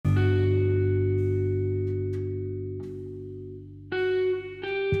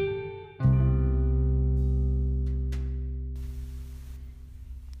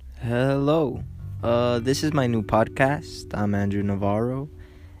hello. This is my new podcast. I'm Andrew Navarro.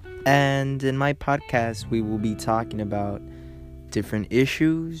 And in my podcast, we will be talking about different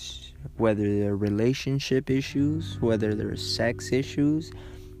issues, whether they're relationship issues, whether they're sex issues,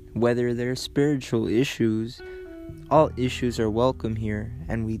 whether they're spiritual issues. All issues are welcome here,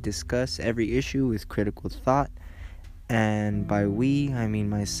 and we discuss every issue with critical thought. And by we, I mean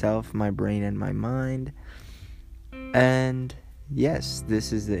myself, my brain, and my mind. And yes,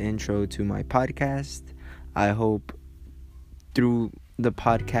 this is the intro to my podcast. I hope through the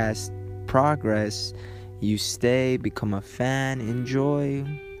podcast progress, you stay, become a fan, enjoy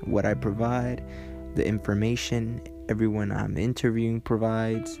what I provide, the information everyone I'm interviewing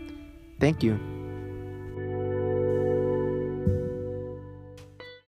provides. Thank you.